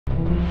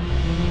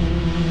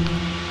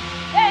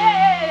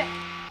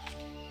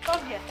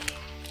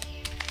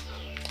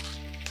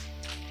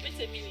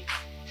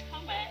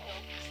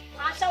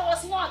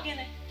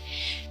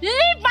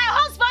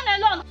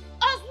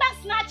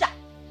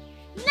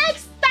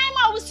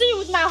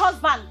with my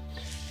husband.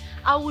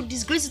 I will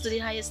disgrace you to the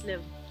highest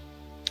level.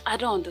 I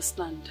don't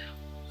understand.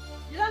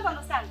 You don't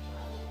understand?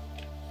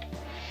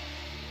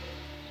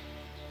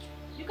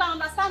 You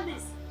can understand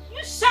this.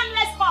 You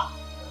shameless fuck!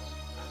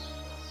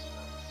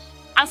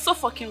 And so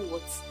fucking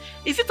what?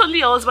 Is it only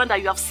your husband that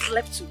you have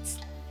slept with?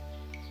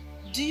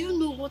 Do you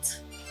know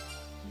what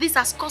this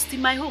has cost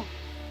in my home?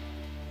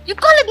 You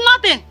call it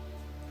nothing!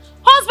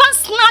 Husband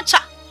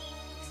snatcher!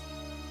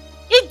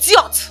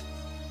 Idiot!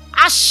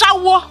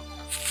 Ashawo!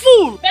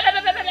 Fool!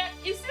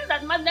 It seems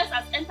that madness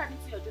has entered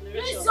into your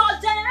generation. It's your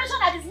generation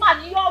that is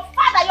mad. Your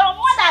father, your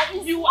mother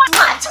is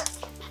mad!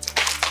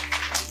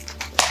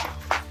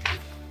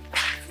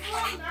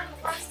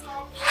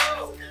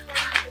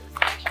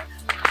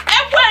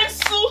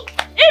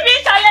 If you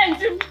challenge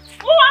him,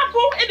 who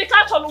will be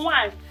catch on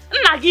wine?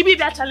 Nna give me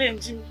that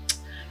challenge him.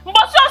 But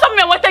you also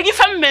me want to give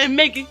him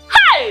Meggy.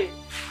 Hey!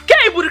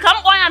 Can you come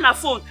on your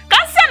phone?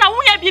 Can say na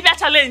wunye be that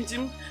challenge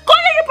him. Go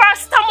you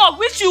paracetamol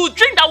which you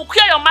drink that will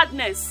cure your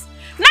madness.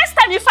 Next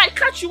time if I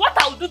catch you, what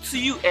I will do to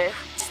you, eh?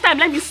 This time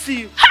let me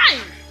see you. Hey!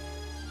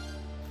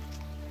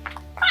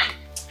 Hey!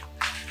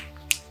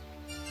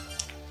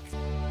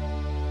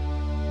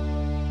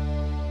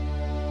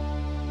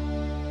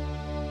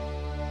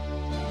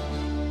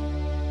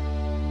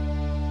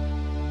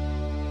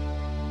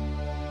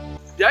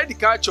 The ID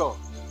culture.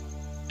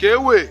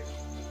 Kewe.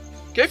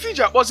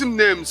 Kefija bosim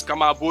names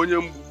kama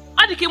abonyembu.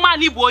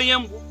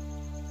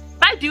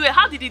 By the way,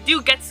 how did the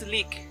deal get to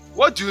leak?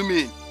 What do you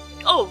mean?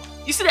 Oh,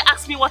 you see they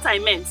asked me what I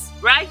meant,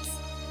 right?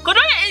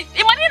 Couldn't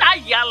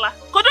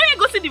you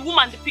go see the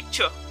woman in the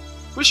picture?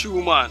 Which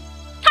woman?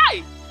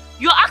 Hi!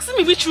 You're asking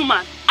me which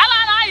woman?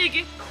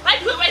 By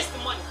the way, where's the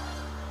money?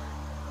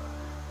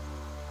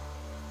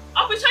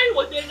 I'll be showing you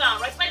what they're now,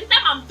 right? By the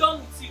time I'm done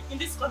with you in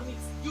this community,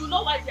 you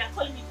know why they are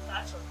calling me the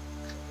catcher.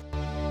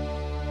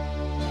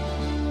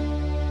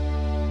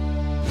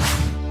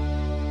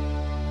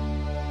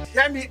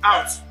 Hear me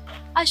out.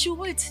 I should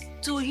wait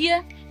to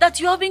hear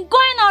that you have been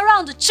going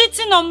around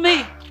cheating on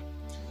me.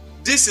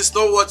 This is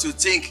not what you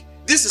think.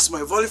 This is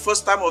my very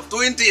first time of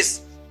doing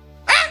this.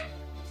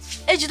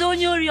 What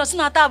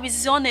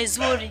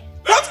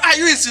are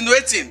you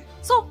insinuating?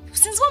 So,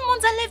 since 1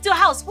 month I left your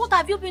house, what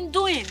have you been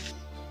doing?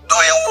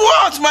 Doing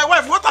what, my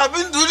wife? What have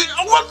you been doing?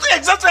 What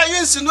exactly are you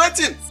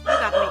insinuating? Look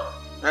at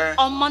me.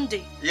 On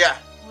Monday, yeah,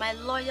 my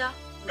lawyer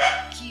will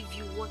give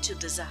you what you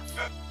deserve.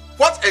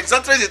 What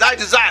exactly did I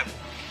deserve?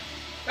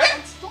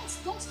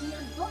 Don't hear me.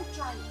 Don't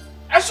try it.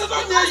 I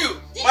shouldn't hear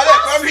you. Mother,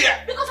 come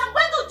here. Because I'm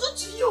going to do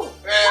to you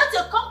what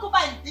your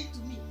concubine did to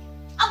me.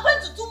 I'm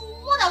going to do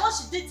more than what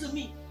she did to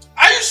me.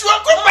 Are you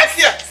sure? Come back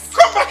here.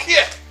 Come back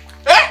here.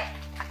 Eh?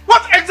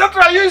 What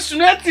exactly are you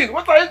insinuating?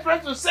 What are you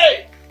trying to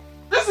say?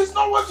 This is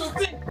not what you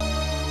think.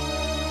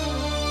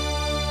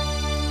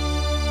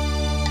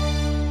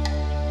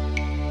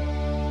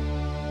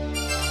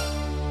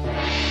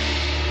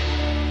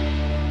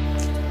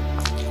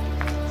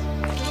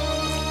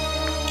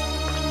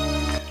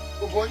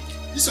 Boy,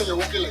 this one you're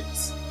walking like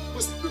this.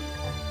 What's the problem?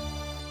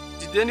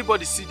 Did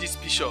anybody see this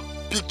picture?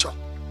 Picture?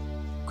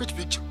 Which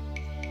picture?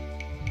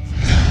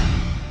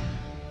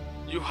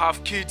 You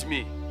have killed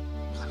me.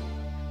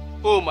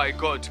 Oh my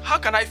God, how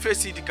can I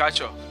face the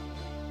catcher?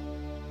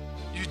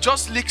 You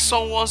just leaked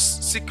someone's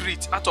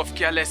secret out of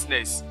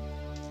carelessness.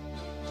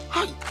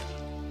 Hey!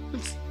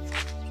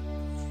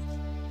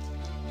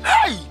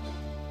 Hey!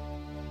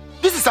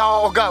 This is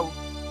our Oga.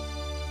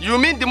 You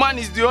mean the man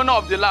is the owner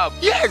of the lab?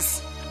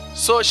 Yes!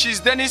 So she's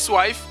Dennis'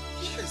 wife?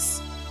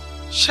 Yes.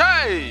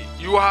 Shay,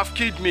 you have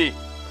killed me.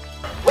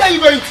 Where are you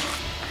going to?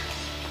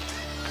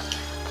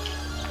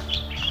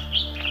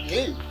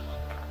 Hey.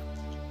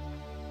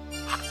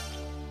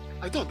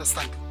 I don't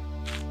understand.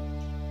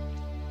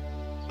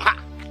 Ha.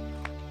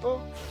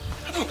 Oh,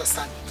 I don't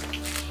understand.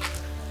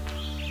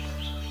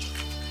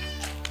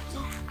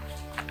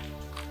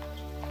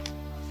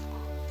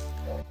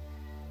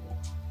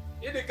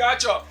 You're the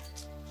catcher.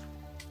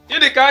 You're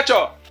the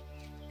catcher.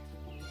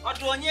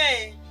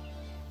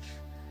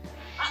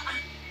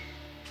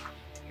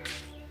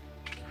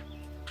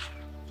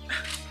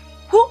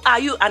 Who are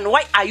you and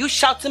why are you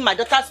shouting my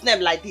daughter's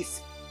name like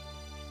this?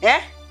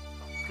 Eh?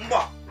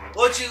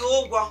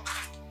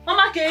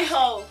 Mama, get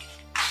her.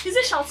 Is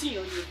he shouting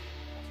your name?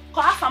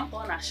 Call her from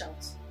corner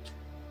shout.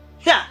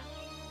 Yeah.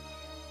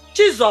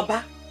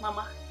 Chizoba.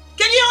 Mama.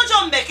 Can you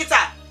just make it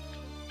up?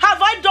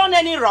 Have I done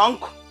any wrong?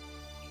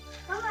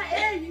 Mama,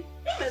 hey,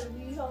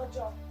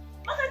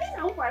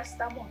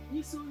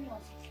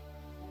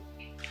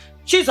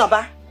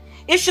 Chizoba,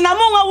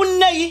 ishinamunga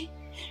unneyi.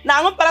 Na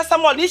angu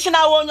paracetamol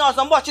ishina wonyo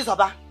ozombo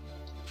Chizoba.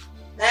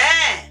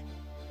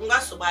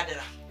 Nga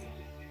subadira.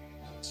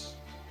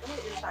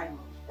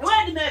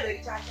 Where the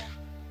baby chacha?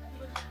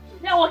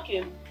 Na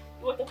wokem.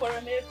 Wote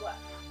for me ego.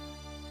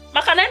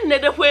 Maka na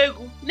nnedekwa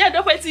egu.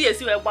 Nnedekwa ti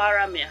yesi we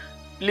gbara me.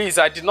 Please,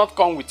 I did not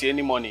come with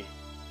any money.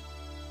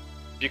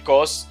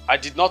 Because I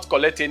did not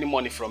collect any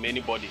money from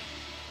anybody.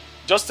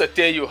 Just to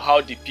tell you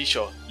how the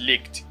picture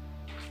leaked.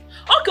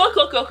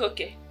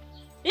 Okay.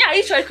 Yeah,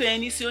 you try to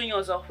any see on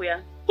yours off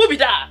where. Who be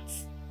that?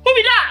 Who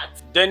be that?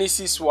 that?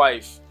 Dennis's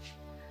wife.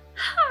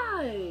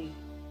 Hi.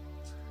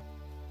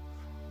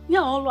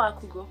 Yeah, all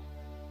Akugo.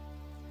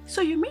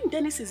 So you mean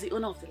Dennis is the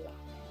owner of the land?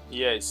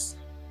 Yes.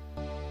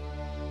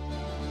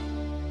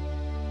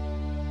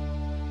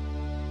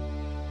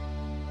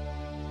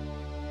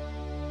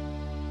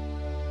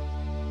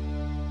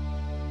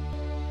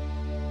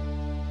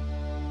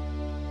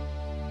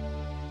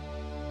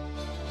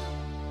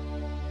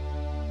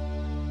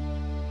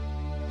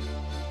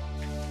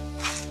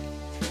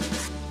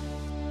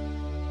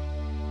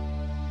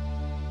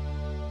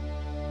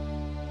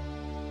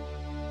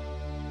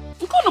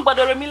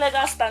 Badoro mi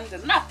legal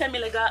standing, not tell me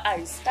legal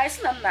eyes. Guys,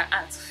 I'm not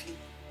art fee.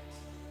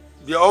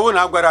 The oven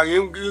agwara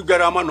you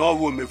get a man or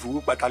woman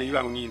for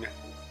Patalian.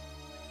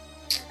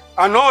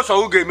 I know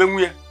so who gave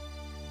me.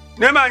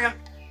 Nemanya.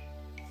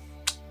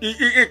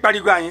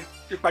 Ipadigwany,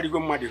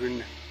 Ipadigum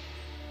Madirin.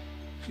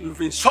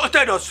 You've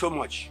insulted us so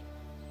much.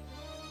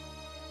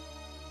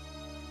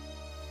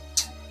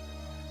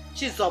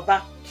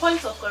 Chizoba.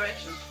 Point of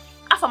correction.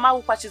 Afama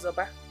Wupa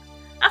Chizoba.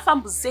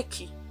 Afam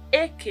Buzeki,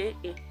 aka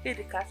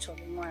Edikacho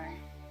Nwanyị.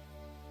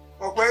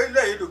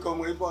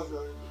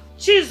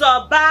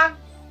 Chizoba,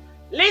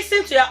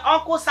 listen to your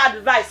uncle's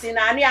advice in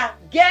Ania.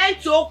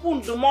 Get to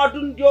open the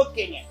modern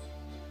okenye.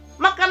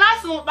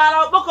 Makana su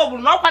bara boko bu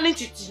no kwani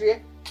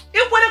chichire.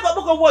 Ikwere ko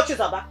boko wo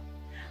Chizoba.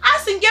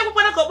 Asin ge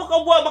kwere ko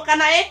boko wo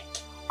makana e.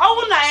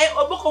 Owu na e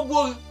oboko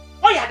bu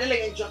o ya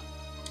dele njo.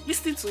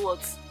 Listen to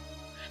what?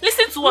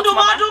 Listen to what,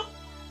 Mama?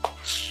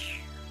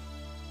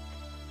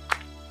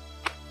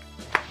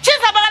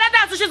 Chizoba na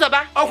dance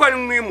Chizoba.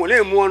 Okwani mu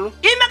le mu onu.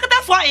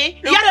 Imekata fo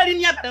e. Ya le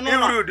ni abata no.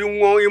 Iru di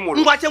nwo imu.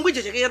 Ngwa chengwe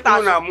jeje ke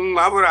ta. Na mu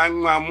abura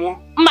nwa mu.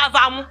 Mma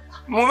fa mu.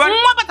 Mu ba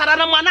Mma batara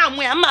na mu na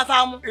mu ya mma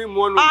fa mu.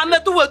 Imu onu. Ah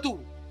metu wetu.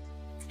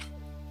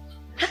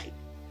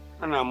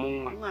 Ana mu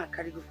nwa. Nwa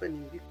kari go fe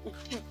ni bi.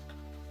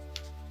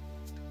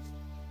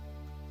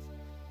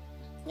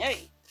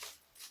 Yey.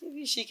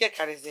 Ibi shike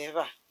kari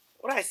zeva.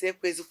 Ora se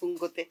kwezi ku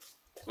ngote.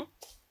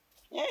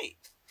 Yey.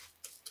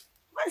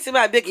 Mansi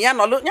ba beg ya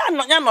nolo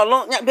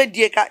nya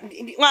bedie ka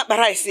nwa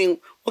kpara isi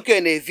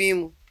oke na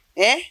evimu.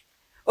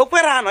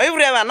 Okwere ano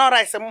everywhere na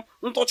rice m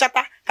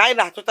ntụchata ka anyị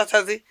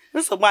na-atụtachazi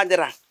nsogbu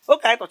adịra.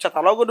 Oke anyị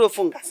tụchatara ogodo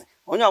ofu ngasị.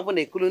 Onye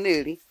ọbụla ekulu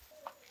na-eri.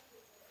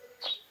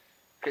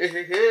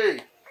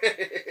 Hey.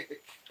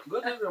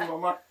 Good evening,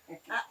 Mama.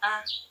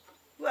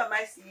 Who am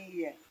I seeing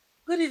here?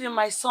 Good evening,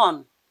 my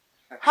son.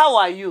 How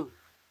are you?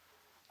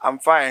 I'm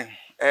fine.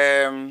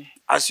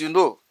 As you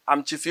know,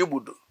 I'm Chief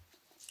Ibudu.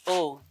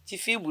 Oh,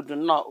 Chief Ibudu,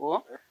 no.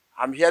 Oh.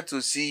 I'm here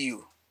to see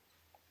you.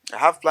 I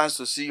have plans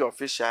to see you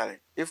officially.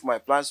 If my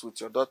plans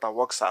with your daughter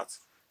works out,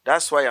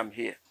 that's why I'm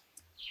here.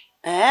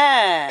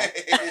 Yes.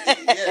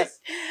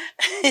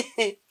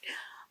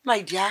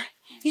 My dear,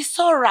 it's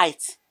all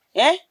right.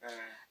 You're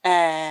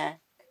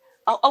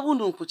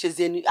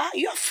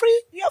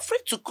free. You're free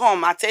to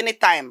come at any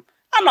time.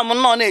 I know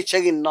I'm not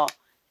checking no.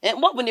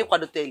 What will you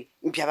tell?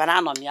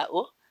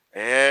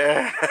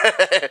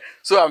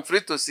 So I'm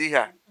free to see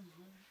her.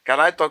 Can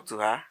I talk to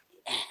her?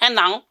 And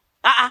now,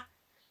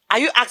 are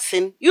you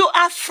asking? You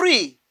are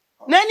free.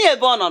 Nani e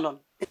born on.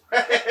 Big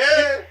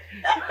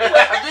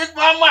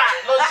Mama,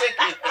 no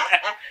checking.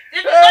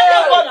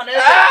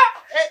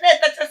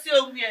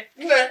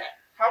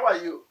 How are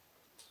you?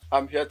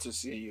 I'm here to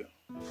see you.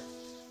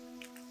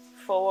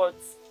 For what?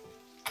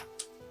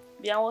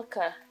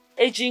 Bianca,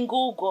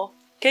 Ejingugo,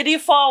 Kedi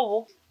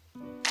Fawo.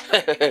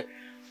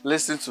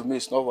 Listen to me,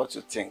 it's not what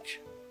you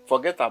think.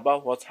 Forget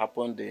about what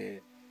happened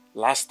the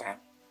last time.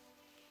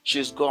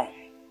 She's gone.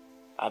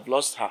 I've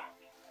lost her.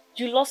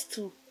 You lost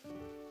who?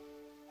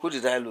 Who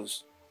did I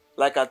lose?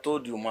 Like I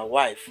told you, my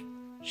wife.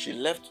 She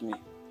left me.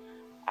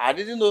 I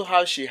didn't know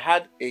how she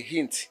had a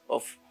hint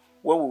of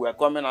when we were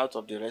coming out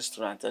of the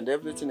restaurant and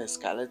everything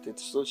escalated,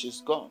 so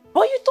she's gone.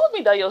 But you told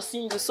me that you're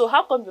single, so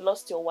how come you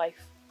lost your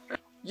wife?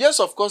 Yes,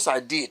 of course I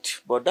did,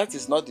 but that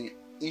is not the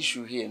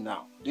issue here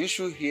now. The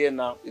issue here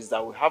now is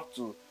that we have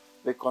to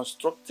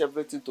reconstruct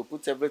everything, to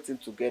put everything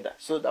together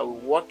so that we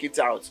work it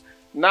out.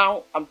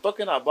 Now, I'm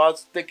talking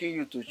about taking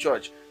you to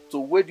church to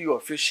wed you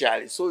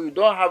officially, so you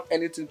don't have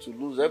anything to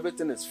lose.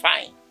 Everything is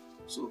fine.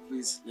 So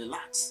please,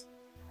 relax.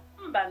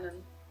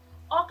 Mbanan,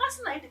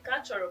 Okasina is the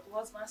culture of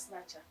husband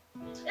snatcher.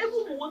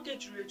 Every woman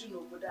get you ready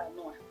no good.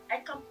 I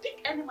can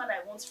pick any man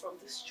I want from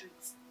the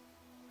streets.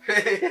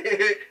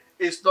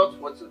 It's not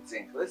what you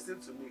think. Listen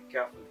to me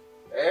carefully.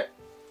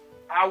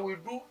 I will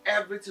do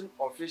everything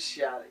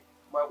officially.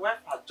 My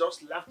wife has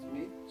just left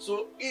me,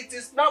 so it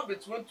is now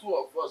between two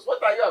of us.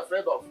 What are you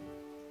afraid of?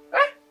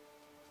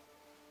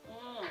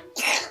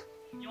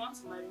 You want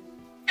to marry me?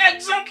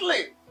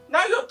 Exactly!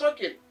 Now you're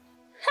talking.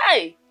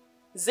 Hey,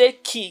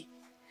 Zeki.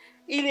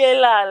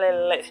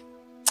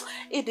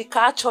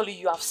 Actually,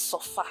 you have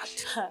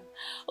suffered.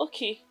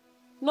 Okay,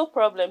 no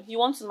problem. You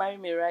want to marry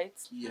me, right?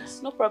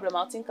 Yes. No problem,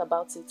 I'll think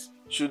about it.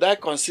 Should I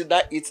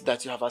consider it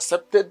that you have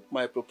accepted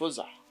my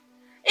proposal?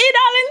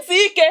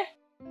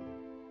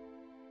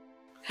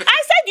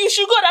 I said you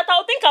should go, that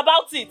I'll think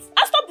about it.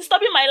 And stop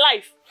disturbing my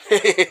life.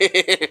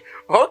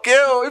 Okay,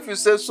 if you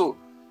say so.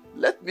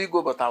 Let me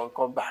go, but I will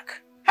come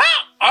back.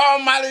 Oh,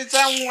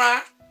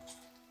 Maritanwa.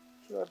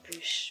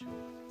 Rubbish.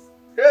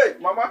 Hey,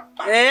 Mama.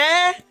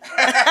 Eh?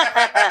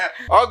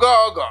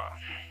 Ogo.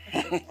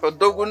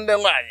 Odogunde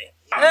nwanyị.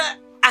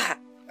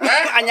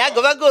 Anya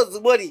go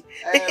ozugbo.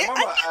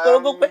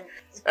 Mama.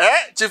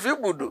 Chief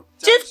Igbudu.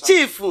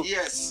 Chief.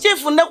 Yes.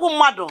 Chief nnekwu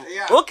mmadụ.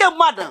 Oke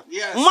mmadụ.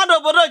 Mmadụ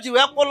obodo ji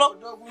wee kwụlụ.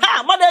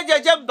 Ha, mmadụ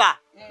ejeje mba.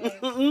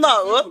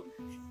 No.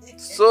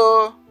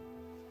 So,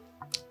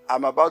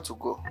 I'm about to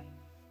go.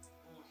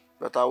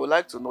 But I would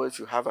like to know if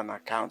you have an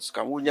account.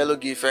 Can we yellow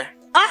give her?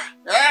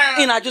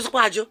 Ina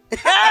ajụzụkwa ajụ.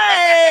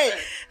 Hey!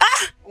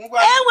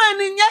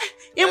 When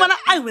you wanna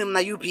I will na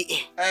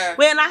UBA.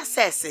 When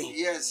access.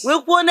 Yes.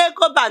 We kwuo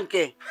n'Eco Bank.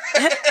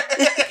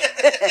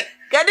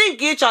 Kedu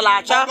nke ị chọrọ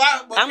achọ?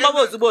 Ka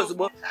mgbaba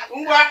ozugbo.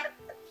 Ngwa,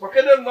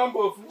 pokede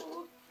number of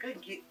Ka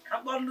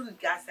mkpọlụ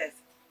nke access.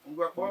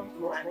 Ngwa,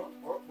 00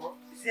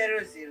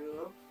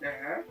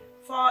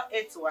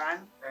 481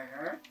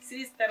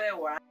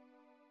 631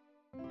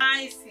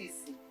 96.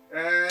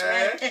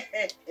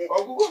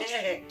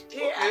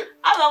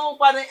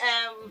 Agamụkwanụ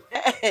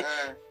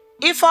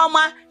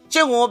Ifeọma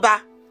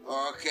Chinwụba.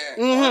 Okay.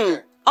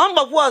 Ọ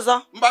mgbakwu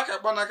ọzọ. Mbaka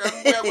kpọnaka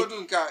mgbe egbodu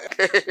nke a.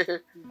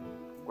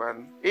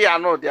 Gwan, I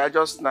know they are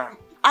just now.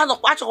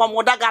 Anọkwa achọkwa m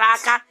ụda gara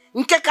aka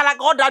nke kara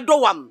ka ọ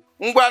dadowa m.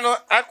 Ngwanụ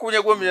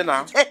akwụnyegwo m ya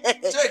na.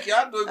 Cheki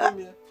adogwo m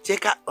ya.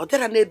 Cheka, ọ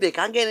dịra n'ebe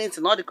ka m gere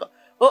ntị na ọ dịkọ.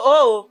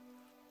 Ọ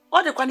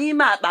dịkwa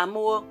n'ime akpa m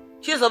o.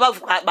 Chizoba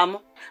fụkwa akpa m.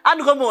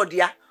 Anụgo m ụdị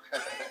ya.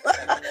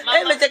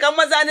 Emecheka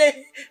mmazi anya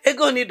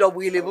ego ni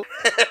dọgbu ile bụ.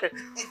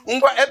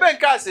 Ngwa ebe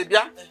nke a si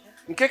bịa,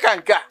 nke ka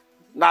nke a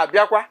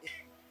na-abịakwa.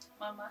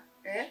 Mama,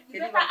 you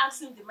better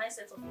ask him the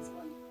mindset of his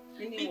money.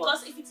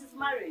 Because if it is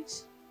marriage,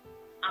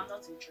 I'm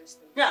not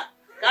interested. Yeah,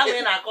 ka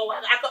we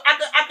na-akọwa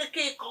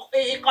akụkọ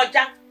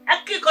ịkọja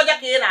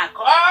ka ị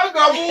na-akọ.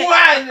 Ọgọ m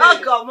nwanyị.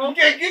 Ọgọ m.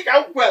 Nke gị ka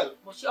m kwel.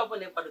 Mụchi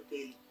ọbụla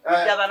ịkwadoteli.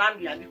 Bịaba na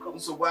ndụ ya biko.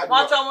 Nsogbu adịghị.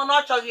 Ma ọ chọọ m na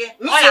ọ chọghị.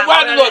 Nsogbu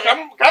adịghị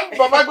ka m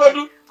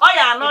babagodu. Ọ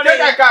ya anọrọ. Nke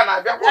ka nke a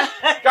na-abịakwa.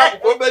 Ka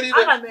bụkwa obere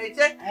ibe. Ana m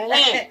eje.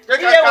 Nke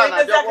ka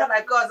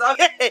na-abịakwa.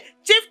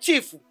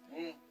 Chief.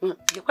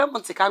 Gekwe m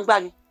ntị ka m gwa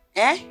gị.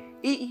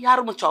 Ihe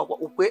arụ m chọọ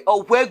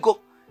okwu ego.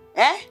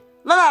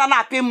 Nọ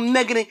na-apị m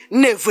nne gịnị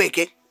nnevu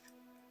eke.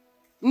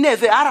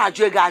 Nnevu ara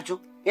ajụ ego ajụ.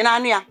 Ị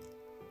na-anụ ya?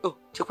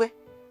 Chekwe.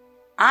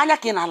 Anya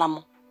ka ị na-ala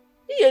m.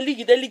 Ihe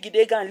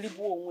ligide ga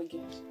nligbu onwe gị.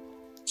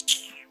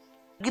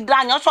 Gide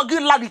anya ọsọ gị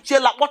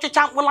lalichiela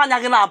kpọchịcha mkpụrụ anya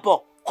gị na-abụọ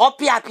ka ọ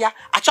pịa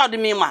achọdị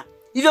m ịma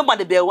ife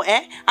mgbadebe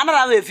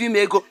anara m evu m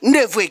ego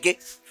nnevu eke.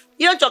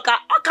 Ihe nchọ ka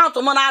akaụntụ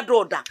m na-ada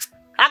ụda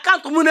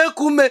akaụntụ m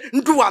na-eku ume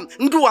nduwam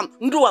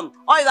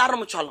ọ ihe arụ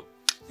m chọrọ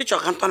ịchọ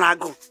ka ntọ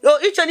na-agụ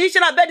iche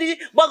na be dị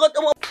gbagote.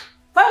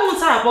 Why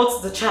won't I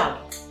abort the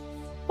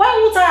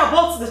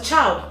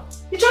child?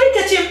 You trying to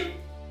catch him?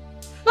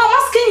 No, I'm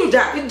asking you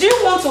that. Do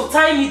you want to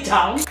tie me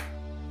down?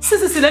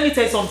 See, let me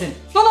tell you something.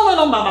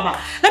 No, mama.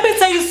 Let me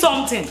tell you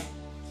something.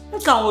 I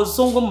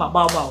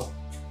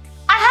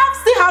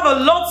still have a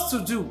lot to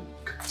do.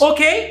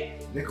 Okay?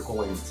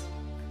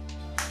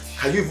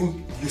 Can you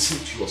even listen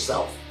to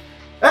yourself?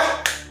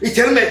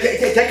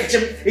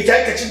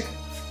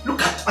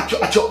 Look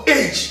at your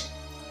age.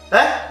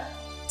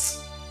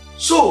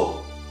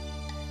 So,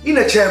 in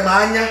a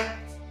chairmania,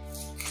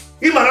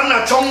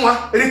 Imarana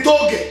Chongwa, a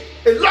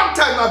long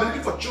time I've been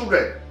looking for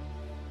children.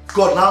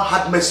 God now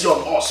had mercy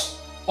on us,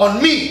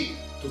 on me,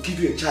 to give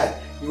you a child.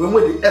 You went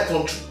with the air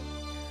country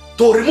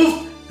to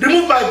remove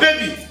my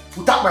baby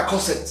without my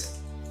consent.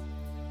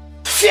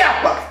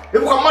 Fiapa,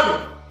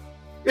 Ebukamado.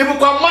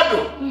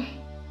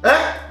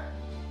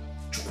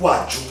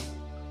 Chukwaju.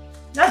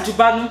 That's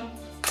Jubanu.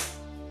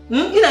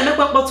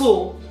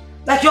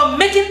 Like you're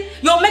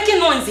making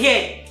noise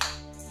here.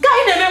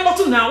 Guy,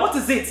 now, what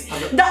is it?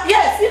 That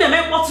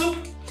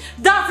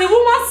the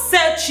woman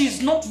said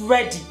she's not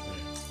ready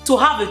to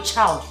have a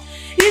child.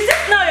 Is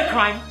this now a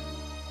crime?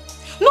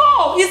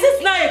 No, is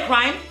this now a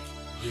crime?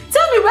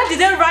 Tell me, where did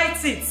they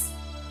write it?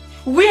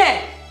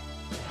 Where?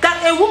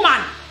 That a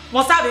woman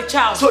must have a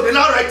child. So they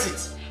now write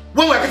it.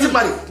 When we're getting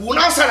married, we will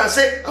now sign and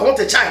say, I want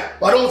a child,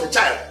 but I don't want a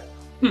child.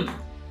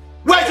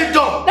 Where is it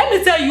done? Let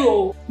me tell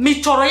you,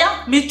 me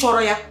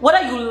choroya,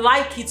 whether you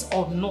like it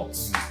or not,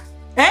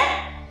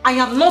 I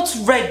am not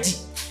ready.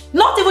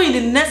 Not even in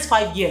the next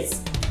 5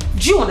 years.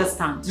 Do you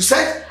understand? You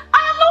said? I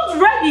am not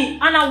ready,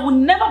 and I will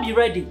never be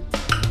ready.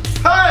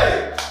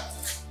 Hey!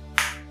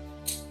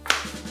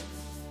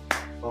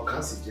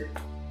 Okansije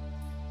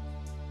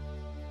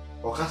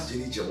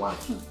ni jewani.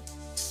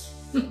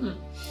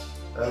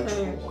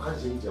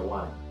 Okansije ni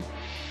jewani.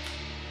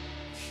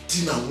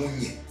 Dina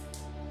nwunye.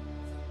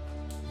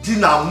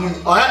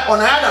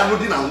 Ona ya da no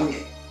dina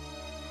nwunye.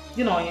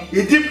 Dina onye.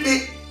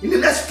 In the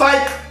next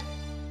 5.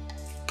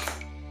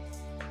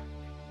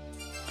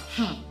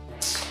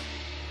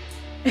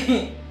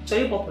 Shall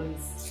you call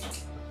police?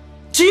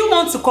 Do you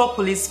want to call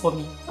police for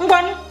me?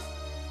 Ngwanu.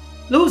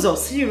 Loser,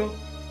 zero.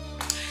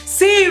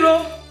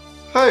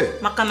 Hey.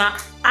 Makana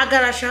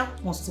Agarasha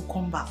wants to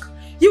come back.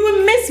 You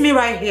will miss me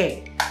right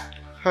here.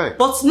 Hey.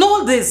 But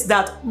know this,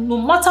 that no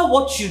matter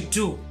what you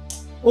do,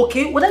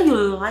 okay, whether you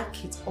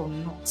like it or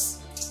not,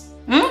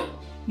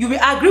 you will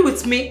agree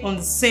with me on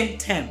the same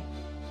term.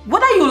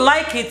 Whether you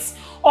like it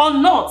or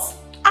not.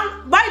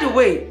 And by the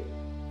way,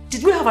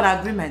 did we have an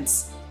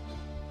agreement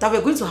that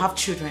we're going to have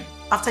children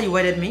after you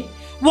wedded me?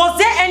 Was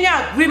there any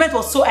agreement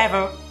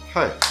whatsoever?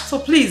 Hi. So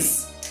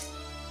please,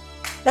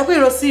 like we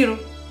Rosiru.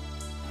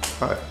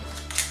 Hi.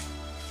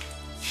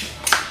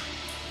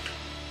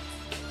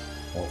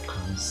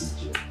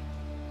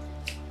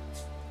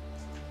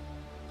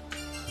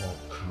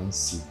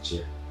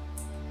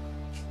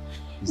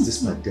 Is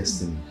this my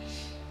destiny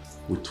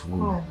with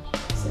women?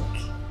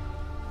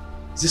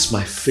 Is this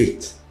my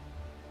fate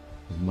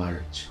in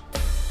marriage?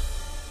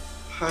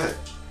 Hi.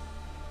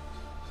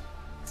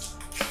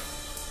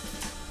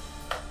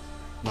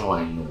 Now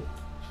I know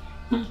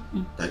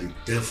that the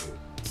devil,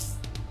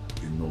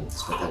 you know,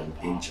 is better than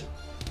angel.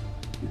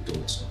 You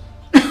don't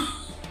know.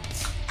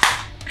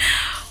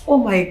 Oh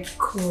my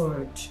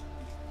God.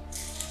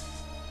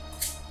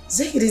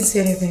 Zeki didn't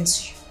say anything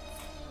to you.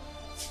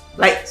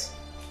 Like,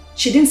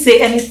 she didn't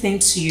say anything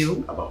to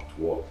you? About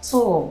what?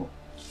 Oh,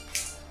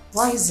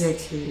 why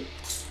Zeki?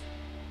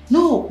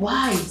 No,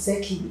 why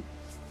Zeki?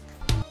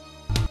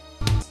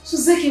 So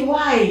Zeki,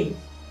 why?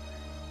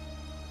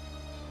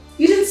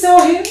 You didn't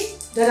tell him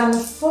that I'm the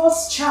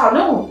first child,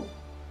 no.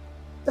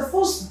 The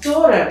first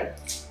daughter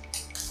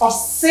of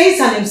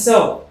Satan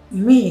himself.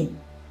 Me,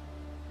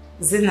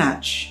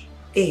 Zinach,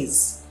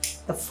 is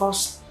the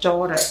first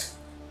daughter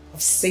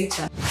of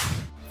Satan.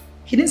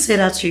 He didn't say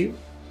that to you?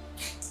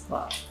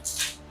 Wow.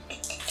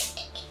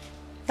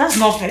 That's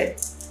not fair.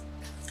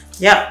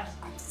 Yeah,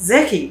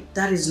 Zeki,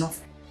 that is not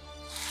fair.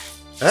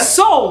 Huh?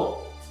 So,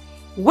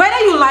 whether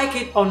you like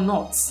it or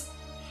not,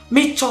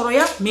 me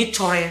choroya,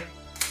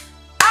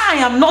 I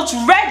am not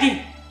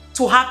ready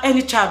to have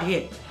any child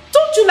here.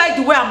 Don't you like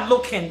the way I'm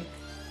looking?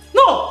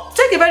 No,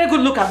 take a very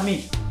good look at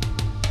me.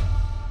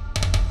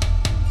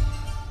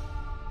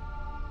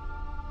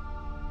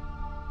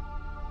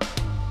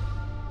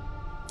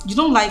 You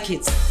don't like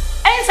it.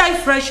 Ain't I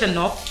fresh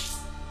enough?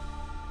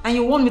 And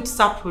you want me to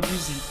start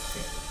producing?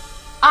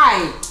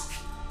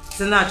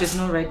 Zinaj is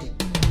not ready.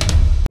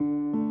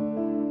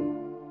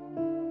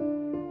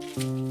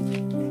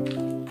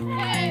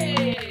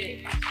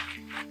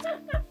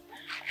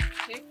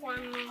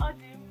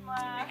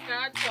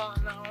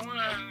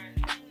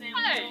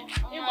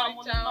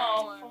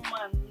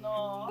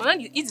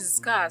 Hey! It is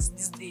scarce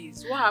these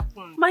days. What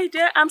happened? My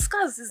dear, I'm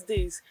scarce these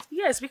days.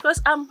 Yes, because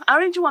I'm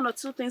arranging one or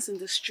two things in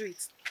the street.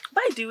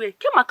 By the way,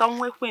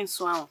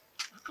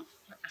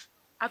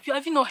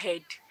 Have you not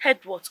heard?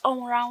 Heard what?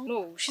 All around?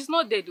 No, she's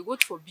not dead,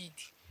 God forbid.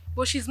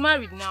 But she's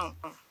married now.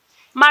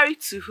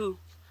 Married to who?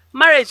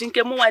 Marriage in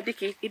Kemuwa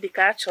Diki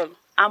Idikachol,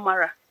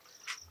 Amara.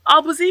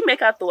 Obuzi make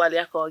her to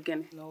Waliako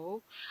again.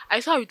 No, I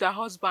saw her with her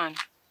husband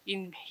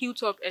in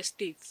Hilltop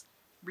Estate,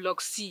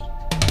 Block C.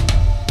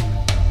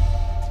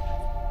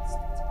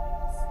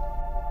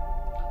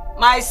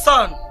 My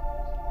son,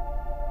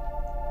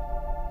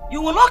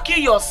 you will not kill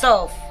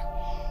yourself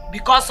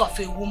because of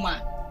a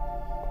woman.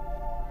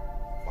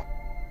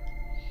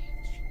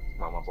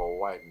 Mama, but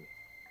why me?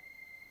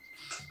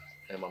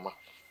 Hey, Mama.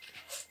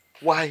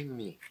 Why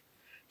me?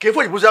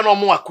 Kefo ibuza no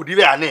mo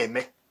akudive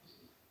aneme.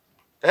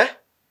 Eh?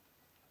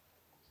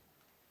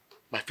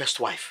 My first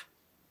wife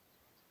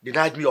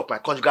denied me of my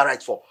conjugal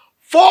rights for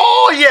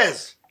 4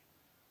 years.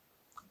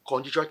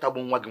 Conjugal tabu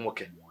nwa gi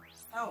nwoke.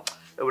 Oh.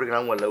 Ewere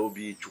gana nwala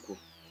obi chukwu.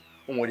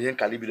 O nwere ihe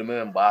nkali bido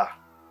meme mba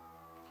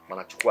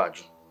mana chukwu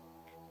aju.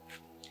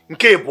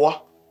 Nke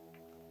ebo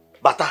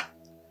bata.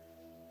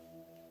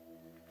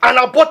 And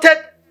aborted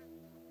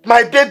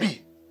my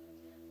baby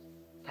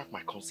without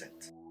my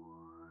consent.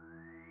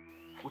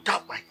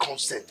 Without my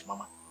consent,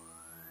 Mama.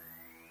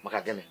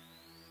 Makagene.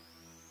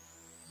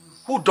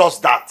 Who does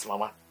that,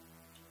 Mama?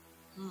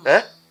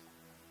 Eh?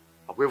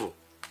 Abwevo,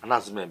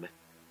 anazimeme.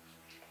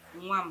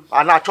 Nwam.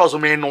 Ana chozo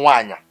me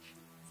nwanya.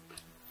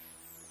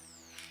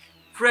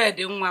 Fred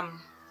nwam.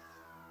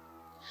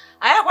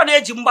 Ayakwa na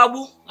eji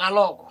mgbagbu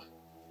gala ogu.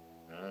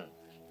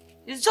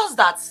 It's just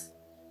that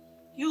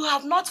you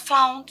have not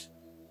found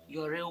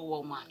your real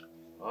woman.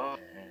 Oh.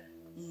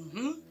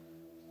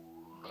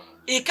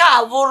 Ike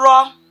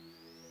aburo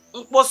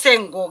mkpose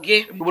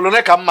ngoge.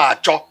 Bulone ka mma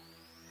acho.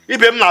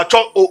 Ibe m na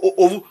acho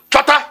owu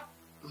chota.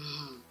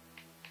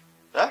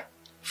 Eh?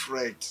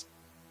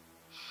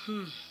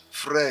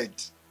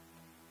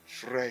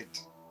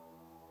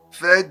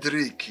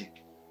 Frederick,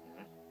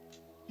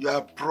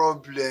 your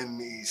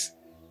problem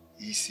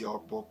is your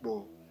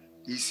popo.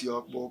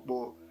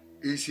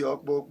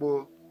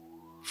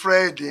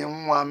 Fred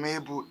nwa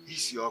mebu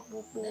is your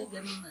popo.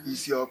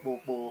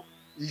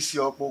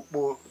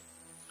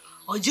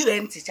 Ojire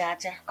ntị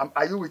chacha.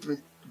 Are you with me?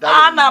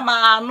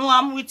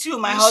 I'm with you,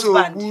 my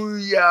husband.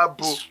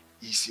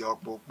 Is your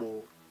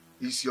popo.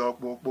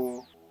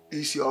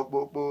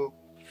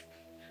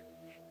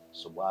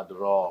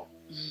 Sobadro.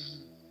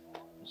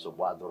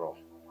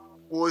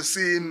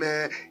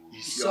 Osime.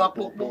 Isi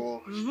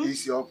okpokpo.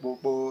 Isi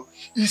okpokpo.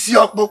 Isi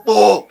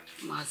okpokpo.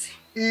 Mazi.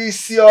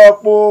 Isi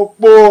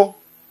okpokpo.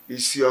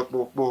 Isi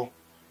okpokpo.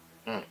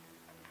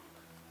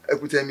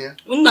 Ekutemia.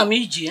 Nna m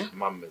iji.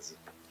 Mamezi.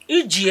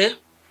 Iji.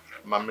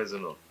 Mamezi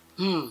no.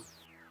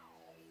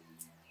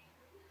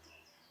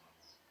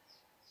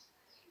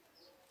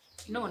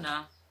 No,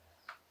 now.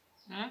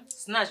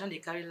 Snatch when they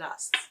carry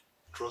last.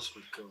 Trust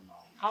me, girl,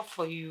 now. How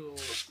for you?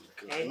 Trust me,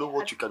 girl. You know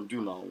what you can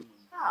do now.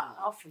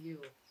 How for you?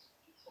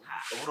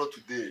 I want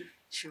today.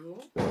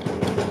 True.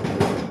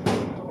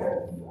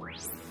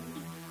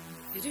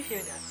 Did you hear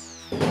that?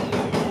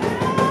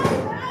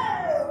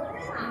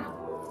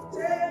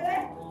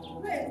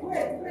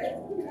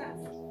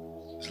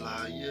 It's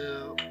like,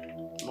 yeah,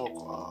 no,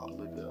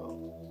 maybe I'll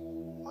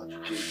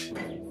agitate.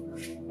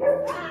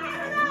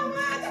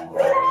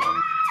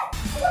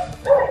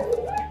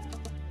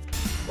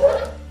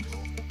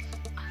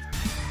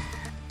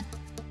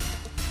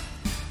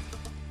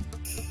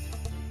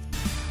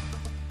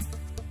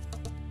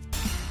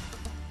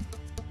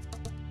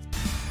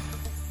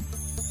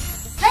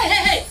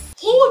 Hey!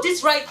 Hold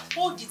this right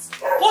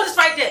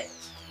there.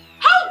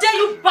 How dare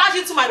you barge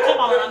into my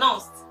compound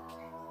unannounced?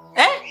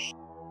 Eh?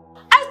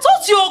 I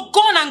thought you were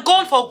gone and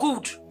gone for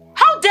good.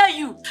 How dare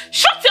you?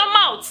 Shut your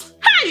mouth!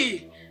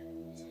 Hey!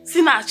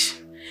 Sinach,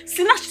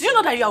 do you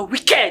know that you are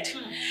wicked?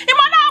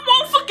 Imana abo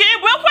nsuke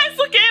ebu, ekwe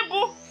nsuke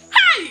ebu.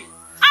 Hey!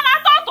 Ana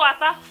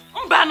ata.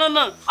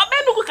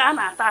 Obenugu ka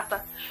ana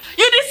ata.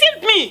 You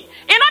deceived me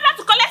in order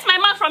to collect my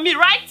man from me,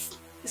 right?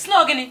 It's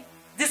not organic.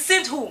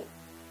 Deceived who?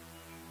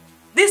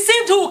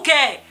 Deceived who,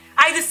 Ke?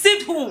 I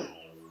deceived who?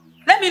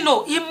 Let me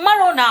know.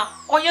 Imarona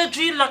or your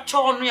dream la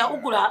chonya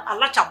ugura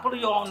alacha pulu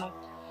yono.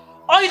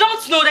 Or you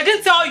don't know, they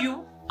didn't tell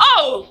you.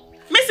 Oh,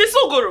 Mrs.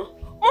 Uguru,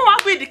 Mwa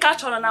the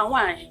catch on a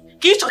wine.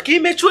 Kichoki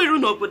mechu iru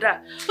no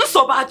buda.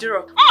 So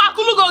badiro.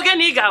 Akulugo again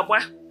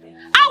igabwa.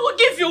 I will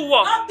give you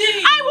work.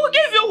 Nothing. I will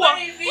give you work.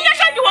 You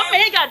should give up my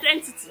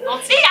identity.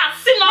 Nothing.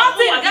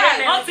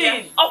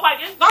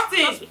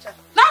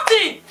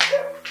 Nothing.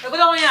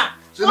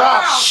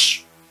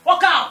 Sinach!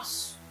 Walk out.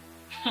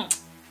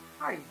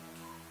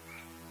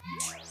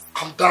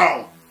 Calm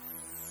down.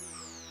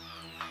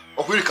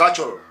 Of really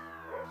culture.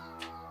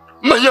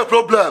 My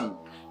problem.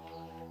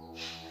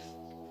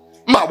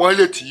 Ma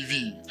boile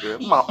TV.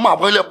 Ma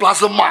boile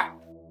plasma.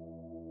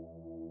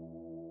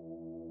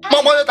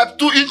 Ma boile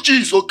 32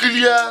 inches so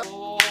clear.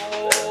 Oh.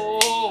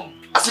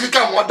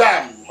 Asika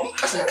modern.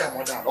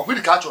 Of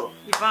really culture.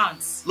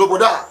 Evans.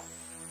 Loboda.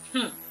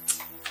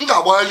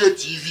 Nga boile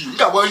TV.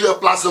 Nga boile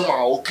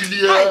plasma o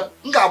clear.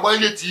 Nga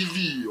boile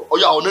TV.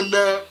 Oya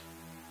onene.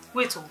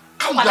 Wait,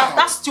 calm down.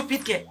 That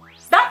stupid girl.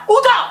 That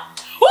Uda!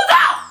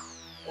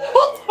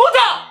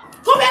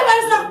 Come here,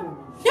 myself!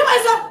 Here,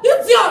 myself! You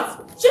idiot!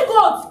 She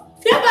goes!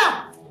 Here, back!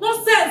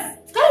 Nonsense!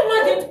 Can you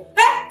imagine?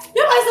 Eh?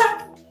 Here, myself!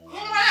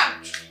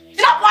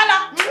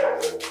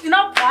 You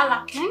know,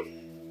 Pala?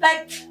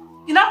 Like,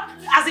 you know,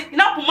 as in, you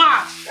know,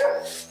 Puma?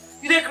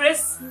 You dey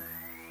crazy?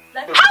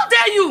 Like, how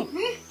dare you?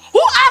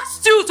 Who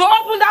asked you to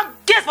open that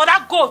gate for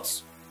that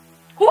goat?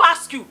 Who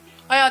asked you?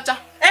 Ayacha.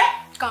 Eh?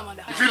 Come on.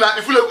 If you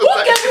like, Who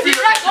gave you the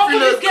right to open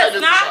this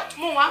gate now?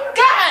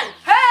 Can!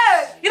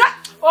 Hey! You know,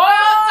 oh!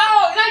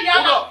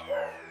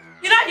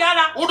 You know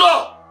Yana? Udo!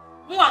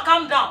 Mwa,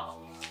 calm down.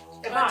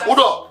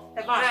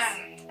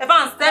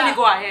 Evans, tell me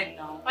go ahead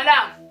now.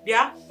 Madam.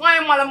 Yeah? Why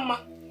am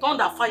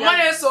Thunder fire.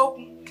 Why so?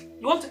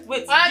 You want to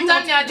wait?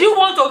 Do you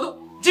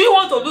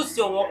want to lose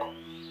your work?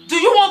 Do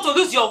you want to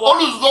lose your work?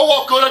 Always go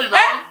walk already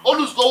now.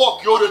 Always go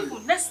walk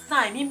already. Next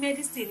time, he made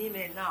this thing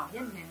now.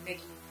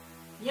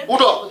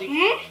 Udo!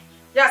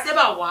 Yeah, say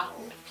about what?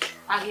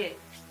 I hear.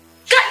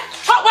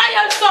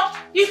 Why you stop?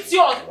 It's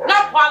yours,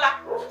 not Pala.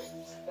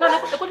 No,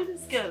 look at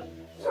this girl.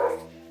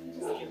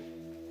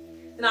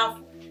 Now.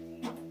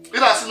 You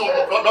know, see no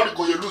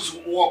go you lose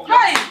work.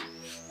 Hey!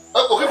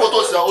 Okay, for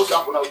those who are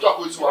going to talk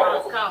with you.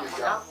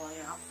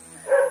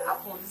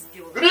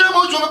 You didn't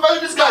want to open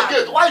this guy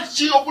gate. Why did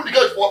she open the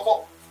gate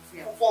for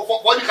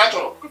the catcher?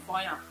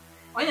 Oya,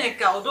 Oya,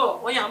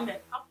 Oya,